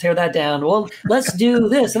 Tear that down. Well, let's do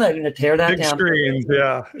this, and I'm going to tear that down. Big screens,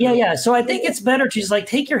 yeah. So I think it's better to just like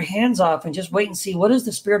take your hands off and just wait and see what is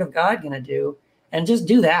the Spirit of God going to do, and just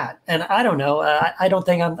do that. And I don't know. I don't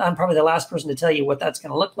think I'm probably the last person to tell you what that's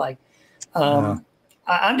going to look like.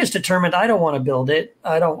 I'm just determined. I don't want to build it.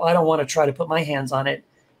 I don't want to try to put my hands on it.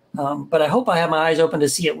 But I hope I have my eyes open to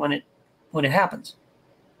see it when it happens.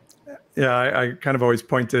 Yeah, I kind of always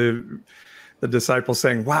point to the disciples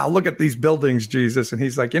saying, "Wow, look at these buildings, Jesus." And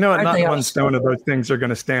he's like, "You know what? Not one stone of those things are going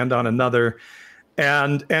to stand on another."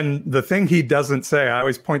 And the thing he doesn't say, I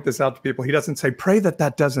always point this out to people, he doesn't say, "Pray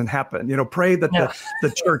that doesn't happen. Pray that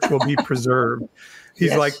the church will be preserved."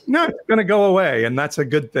 He's like, "No, it's going to go away." And that's a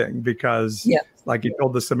good thing because like he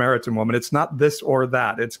told the Samaritan woman, it's not this or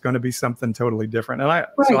that. It's going to be something totally different. And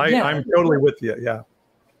I'm totally with you. Yeah.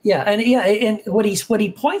 Yeah. And what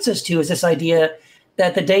he points us to is this idea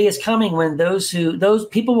that the day is coming when those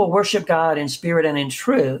people will worship God in spirit and in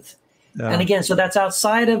truth. Yeah. And again, so that's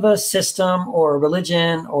outside of a system or a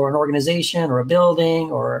religion or an organization or a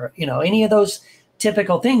building or, any of those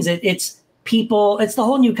typical things. It's people, it's the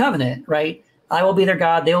whole new covenant, right? I will be their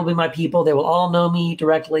God. They will be my people. They will all know me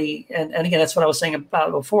directly. And again, that's what I was saying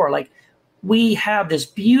about before. Like, we have this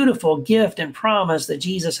beautiful gift and promise that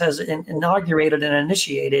Jesus has inaugurated and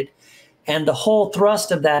initiated. And the whole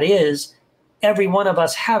thrust of that is every one of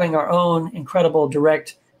us having our own incredible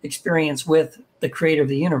direct experience with the creator of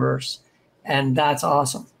the universe. And that's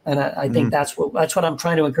awesome. And I think that's what I'm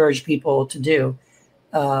trying to encourage people to do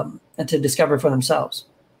and to discover for themselves.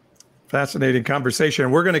 Fascinating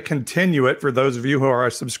conversation. We're going to continue it for those of you who are our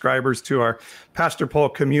subscribers to our Pastor Paul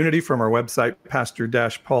community from our website,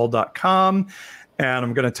 pastor-paul.com. And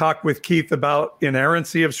I'm going to talk with Keith about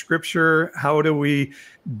inerrancy of Scripture. How do we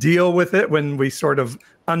deal with it when we sort of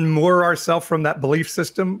unmoor ourselves from that belief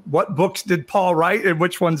system? What books did Paul write and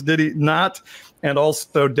which ones did he not? And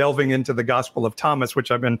also delving into the Gospel of Thomas, which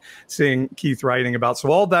I've been seeing Keith writing about.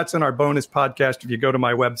 So all that's in our bonus podcast. If you go to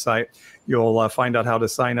my website, you'll find out how to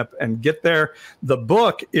sign up and get there. The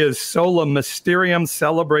book is Sola Mysterium,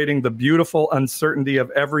 Celebrating the Beautiful Uncertainty of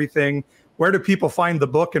Everything. Where do people find the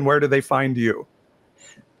book and where do they find you?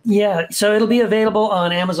 Yeah, so it'll be available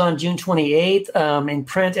on Amazon June 28th in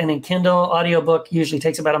print and in Kindle. Audiobook usually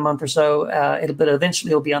takes about a month or so, but eventually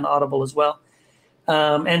it'll be on Audible as well.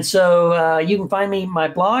 And so you can find me. My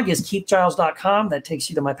blog is keithgiles.com. That takes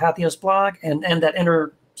you to my Patheos blog. And that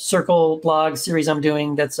Inner Circle blog series I'm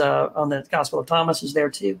doing that's on the Gospel of Thomas is there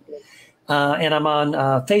too. And I'm on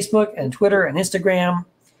Facebook and Twitter and Instagram.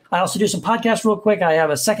 I also do some podcasts real quick. I have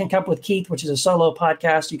a Second Cup with Keith, which is a solo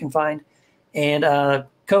podcast you can find. And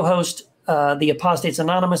co-host the Apostates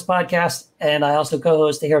Anonymous podcast, and I also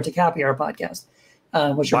co-host the Heretic Happy Hour podcast.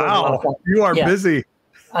 You are busy.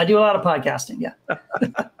 I do a lot of podcasting, yeah.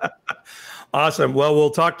 Awesome. Well,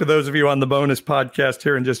 we'll talk to those of you on the bonus podcast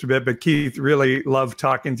here in just a bit, but Keith, really loved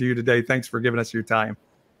talking to you today. Thanks for giving us your time.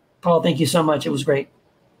 Paul, thank you so much. It was great.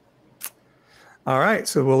 All right.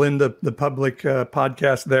 So we'll end the public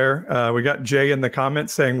podcast there. We got Jay in the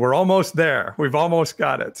comments saying we're almost there. We've almost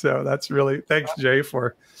got it. So that's really, thanks, Jay,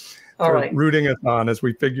 for rooting us on as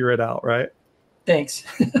we figure it out, right? Thanks.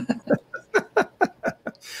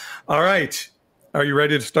 All right. Are you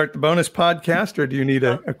ready to start the bonus podcast, or do you need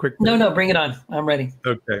a quick break? No, bring it on. I'm ready.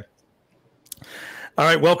 Okay. All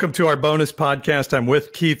right. Welcome to our bonus podcast. I'm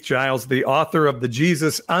with Keith Giles, the author of the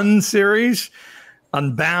Jesus Unseries,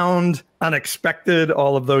 Unbound, Unexpected,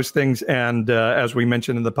 all of those things. And as we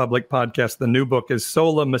mentioned in the public podcast, the new book is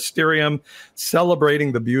Sola Mysterium,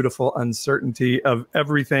 Celebrating the Beautiful Uncertainty of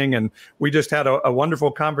Everything. And we just had a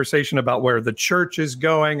wonderful conversation about where the church is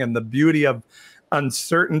going and the beauty of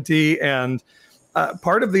uncertainty. And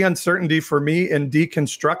part of the uncertainty for me in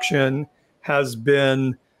deconstruction has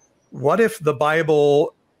been, what if the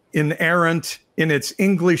Bible, inerrant in its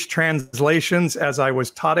English translations, as I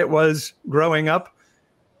was taught it was growing up,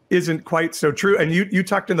 isn't quite so true? And you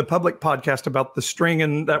talked in the public podcast about the string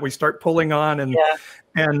and that we start pulling on,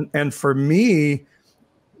 and for me,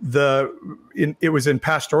 it was in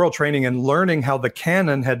pastoral training and learning how the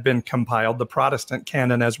canon had been compiled, the Protestant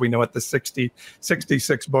canon, as we know it, the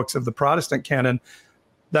 66 books of the Protestant canon,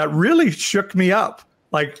 that really shook me up.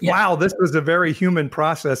 Wow, this was a very human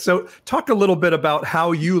process. So talk a little bit about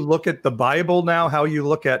how you look at the Bible now, how you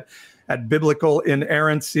look at biblical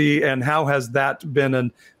inerrancy, and how has that been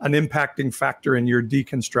an impacting factor in your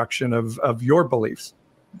deconstruction of your beliefs?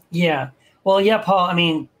 Yeah. Well, yeah, Paul, I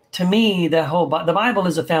mean, to me, the Bible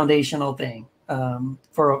is a foundational thing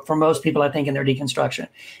for most people, I think, in their deconstruction.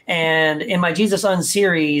 And in my Jesus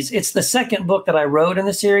Unseries, it's the second book that I wrote in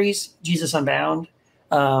the series, Jesus Unbound.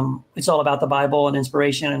 It's all about the Bible and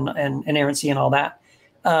inspiration and inerrancy and all that.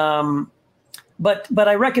 But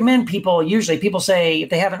I recommend usually people say, if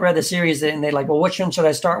they haven't read the series and they're like, well, which one should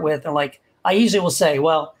I start with? And I usually will say,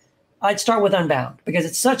 well, I'd start with Unbound because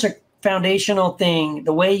it's such a foundational thing.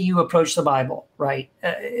 The way you approach the Bible, right?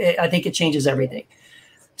 I think it changes everything.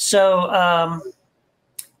 So,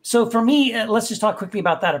 so for me, let's just talk quickly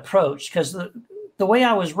about that approach, because the way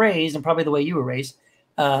I was raised, and probably the way you were raised,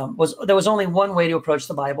 was there was only one way to approach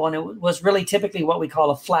the Bible, and it was really typically what we call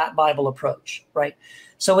a flat Bible approach, right?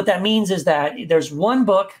 So what that means is that there's one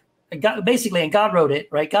book, basically, and God wrote it,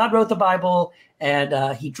 right? God wrote the Bible,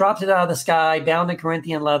 and he dropped it out of the sky, bound in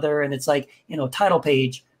Corinthian leather, and it's like, title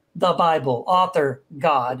page, the Bible, author,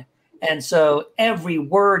 God. And so every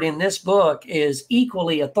word in this book is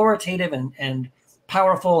equally authoritative and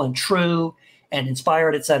powerful and true and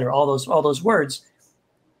inspired, et cetera, all those words.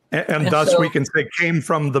 And thus so, we can say came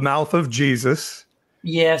from the mouth of Jesus.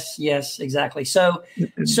 Yes, exactly. So,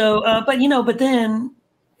 but then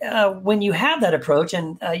when you have that approach,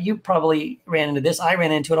 and you probably ran into this, I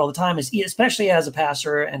ran into it all the time, especially as a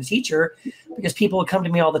pastor and a teacher, because people would come to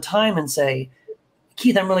me all the time and say,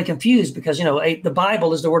 Keith, I'm really confused because, the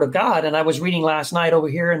Bible is the word of God. And I was reading last night over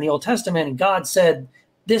here in the Old Testament, and God said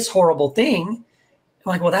this horrible thing. I'm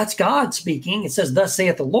like, well, that's God speaking. It says, thus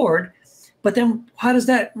saith the Lord. But then how does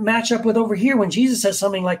that match up with over here when Jesus says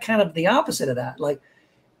something like kind of the opposite of that? Like,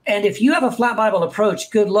 and if you have a flat Bible approach,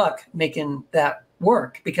 good luck making that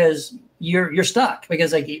work, because you're stuck,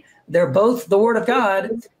 because like they're both the word of God.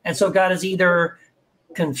 And so God is either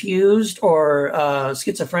confused or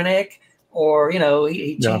schizophrenic, or,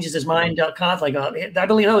 he changes his mind constantly. Like, I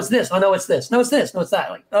believe, it's this. Oh, no, it's this. No, it's this. No, it's that.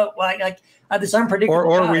 Like, oh, well, I have this unpredictable.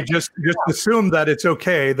 Or we just assume that it's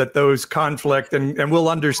okay that those conflict and we'll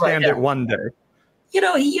understand it one day.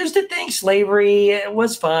 He used to think slavery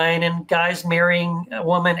was fine, and guys marrying a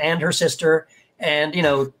woman and her sister and,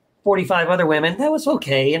 45 other women, that was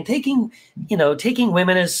okay. And taking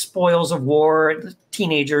women as spoils of war,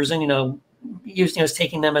 teenagers, and,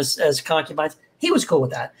 taking them as concubines. He was cool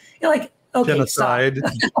with that. Okay, genocide,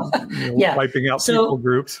 wiping out people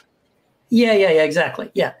groups. Yeah, exactly.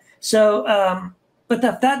 Yeah. So, but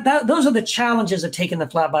those are the challenges of taking the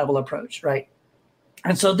flat Bible approach, right?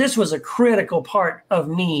 And so this was a critical part of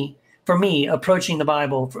for me, approaching the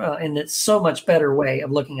Bible in a so much better way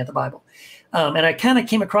of looking at the Bible. And I kind of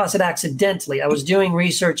came across it accidentally. I was doing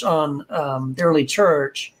research on the early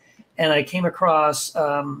church, and I came across,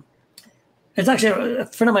 it's actually a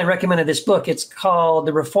friend of mine recommended this book. It's called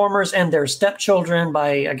The Reformers and Their Stepchildren by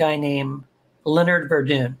a guy named Leonard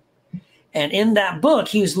Verdun. And in that book,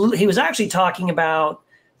 he was actually talking about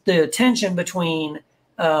the tension between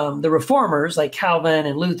the Reformers, like Calvin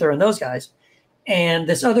and Luther and those guys, and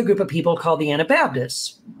this other group of people called the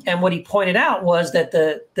Anabaptists. And what he pointed out was that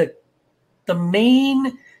the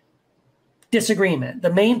main disagreement,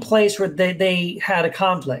 the main place where they had a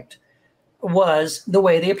conflict, was the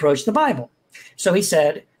way they approached the Bible. So he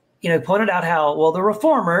said, pointed out how, well, the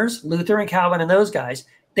Reformers, Luther and Calvin and those guys,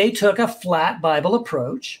 they took a flat Bible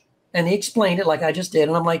approach, and he explained it like I just did.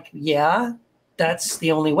 And I'm like, yeah, that's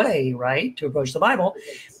the only way, right, to approach the Bible.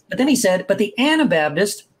 But then he said, but the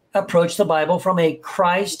Anabaptists approached the Bible from a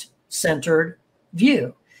Christ-centered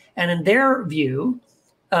view. And in their view,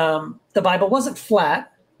 the Bible wasn't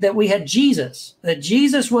flat, that we had Jesus, that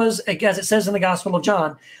Jesus was, as it says in the Gospel of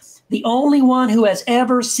John, the only one who has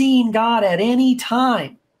ever seen God at any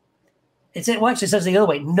time. It actually says the other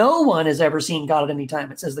way. No one has ever seen God at any time,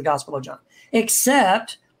 it says the Gospel of John,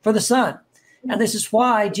 except for the Son. And this is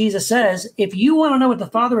why Jesus says, if you want to know what the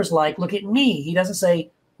Father is like, look at me. He doesn't say,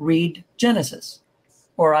 read Genesis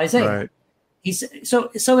or Isaiah. Right.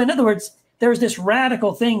 So in other words, there's this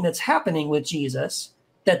radical thing that's happening with Jesus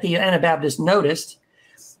that the Anabaptists noticed,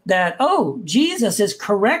 that, Jesus is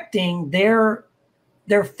correcting their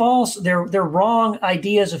wrong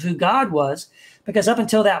ideas of who God was, because up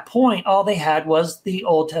until that point, all they had was the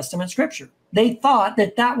Old Testament scripture. They thought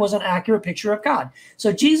that was an accurate picture of God.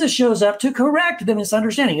 So Jesus shows up to correct the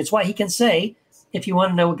misunderstanding. It's why he can say, if you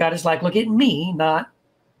want to know what God is like, look at me, not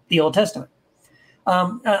the Old Testament.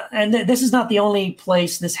 And this is not the only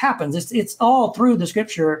place this happens. It's all through the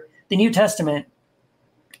scripture, the New Testament.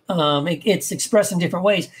 It's expressed in different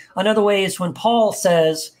ways. Another way is when Paul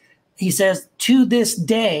says, to this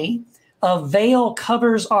day, a veil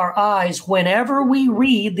covers our eyes whenever we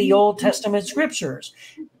read the Old Testament scriptures,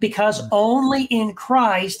 because only in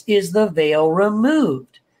Christ is the veil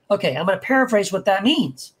removed. Okay, I'm going to paraphrase what that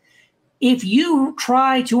means. If you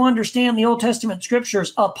try to understand the Old Testament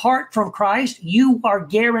scriptures apart from Christ, you are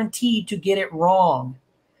guaranteed to get it wrong.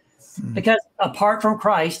 Because apart from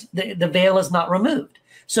Christ, the veil is not removed.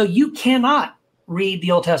 So you cannot read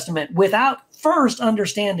the Old Testament without first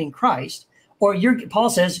understanding Christ, or Paul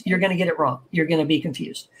says you're going to get it wrong. You're going to be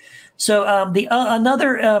confused. So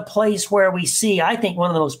another place where we see, I think, one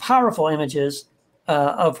of the most powerful images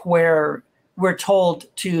of where we're told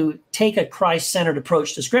to take a Christ-centered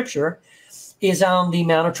approach to Scripture is on the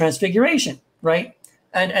Mount of Transfiguration, right?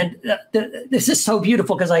 And this is so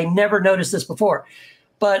beautiful because I never noticed this before.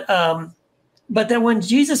 But that when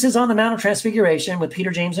Jesus is on the Mount of Transfiguration with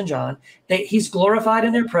Peter, James, and John, he's glorified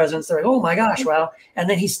in their presence. They're like, oh my gosh, wow. And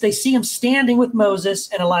then they see him standing with Moses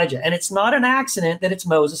and Elijah. And it's not an accident that it's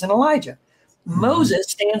Moses and Elijah. Mm-hmm. Moses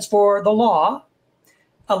stands for the law.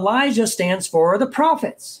 Elijah stands for the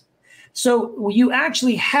prophets. So you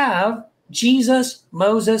actually have Jesus,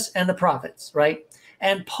 Moses, and the prophets, right?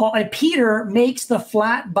 And Peter makes the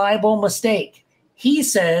flat Bible mistake. He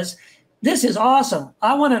says, this is awesome.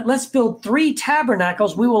 Let's build 3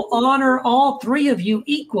 tabernacles. We will honor all 3 of you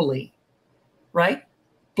equally, right?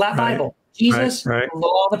 Flat Bible, Jesus, the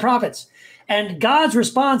law of the prophets. And God's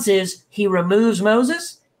response is he removes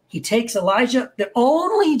Moses. He takes Elijah.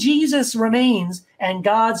 Only Jesus remains. And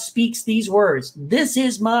God speaks these words. This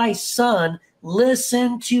is my son.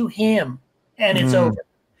 Listen to him. And it's over.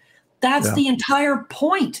 That's the entire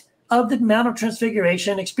point of the Mount of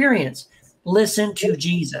Transfiguration experience. Listen to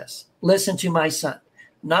Jesus. Listen to my son.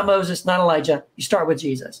 Not Moses, not Elijah. You start with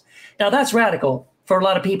Jesus. Now, that's radical for a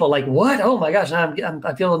lot of people. Like, what? Oh, my gosh,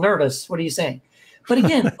 I feel nervous. What are you saying? But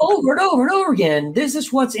again, over and over and over again, this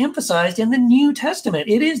is what's emphasized in the New Testament.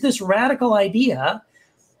 It is this radical idea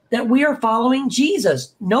that we are following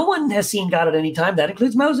Jesus. No one has seen God at any time. That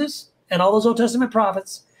includes Moses and all those Old Testament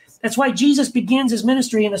prophets. That's why Jesus begins his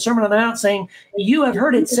ministry in the Sermon on the Mount saying, you have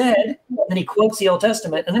heard it said, and then he quotes the Old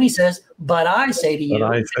Testament, and then he says, but I say to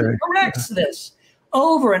you, he corrects this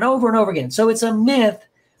over and over and over again. So it's a myth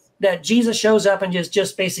that Jesus shows up and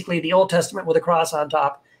just basically the Old Testament with a cross on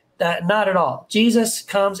top. That not at all. Jesus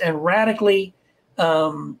comes and radically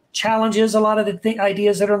challenges a lot of the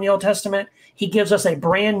ideas that are in the Old Testament. He gives us a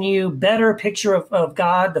brand new, better picture of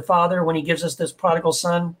God, the Father, when he gives us this prodigal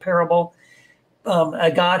son parable.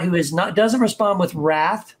 A God who doesn't respond with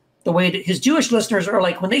wrath, the way that his Jewish listeners are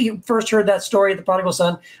like, when they first heard that story of the prodigal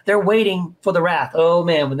son, they're waiting for the wrath. Oh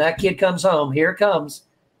man, when that kid comes home, here it comes.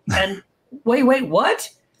 And wait, what?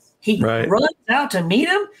 He runs out to meet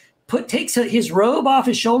him, takes his robe off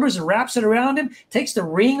his shoulders and wraps it around him, takes the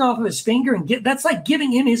ring off of his finger, and that's like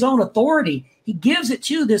giving him his own authority. He gives it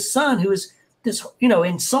to this son who is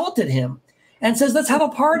insulted him. And says, let's have a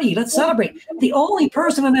party. Let's celebrate. The only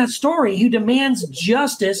person in that story who demands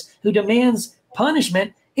justice, who demands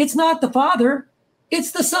punishment, it's not the father.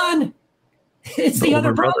 It's the son. It's the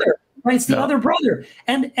other brother. Right? It's the other brother.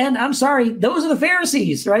 And I'm sorry, those are the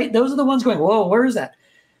Pharisees, right? Those are the ones going, whoa, where is that?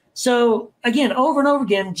 So again, over and over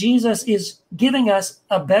again, Jesus is giving us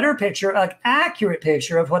a better picture, an accurate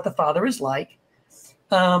picture of what the Father is like.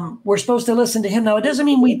 We're supposed to listen to him. Now, it doesn't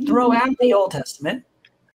mean we throw out the Old Testament.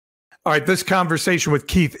 All right, this conversation with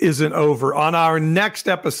Keith isn't over. On our next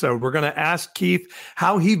episode, we're going to ask Keith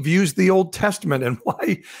how he views the Old Testament and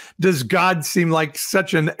why does God seem like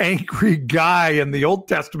such an angry guy in the Old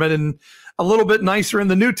Testament and a little bit nicer in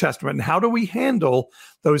the New Testament? And how do we handle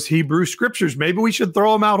those Hebrew scriptures? Maybe we should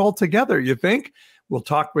throw them out altogether, you think? We'll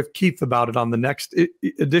talk with Keith about it on the next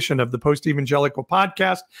edition of the Post Evangelical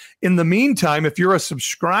Podcast. In the meantime, if you're a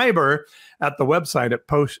subscriber at the website at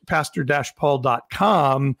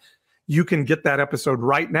pastor-paul.com, you can get that episode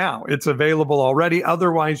right now. It's available already.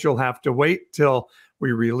 Otherwise, you'll have to wait till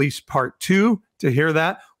we release part 2 to hear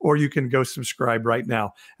that, or you can go subscribe right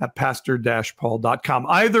now at pastor-paul.com.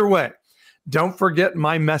 Either way, don't forget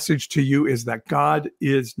my message to you is that God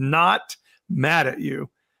is not mad at you.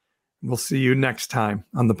 We'll see you next time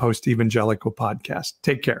on the Post Evangelical Podcast.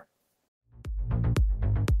 Take care.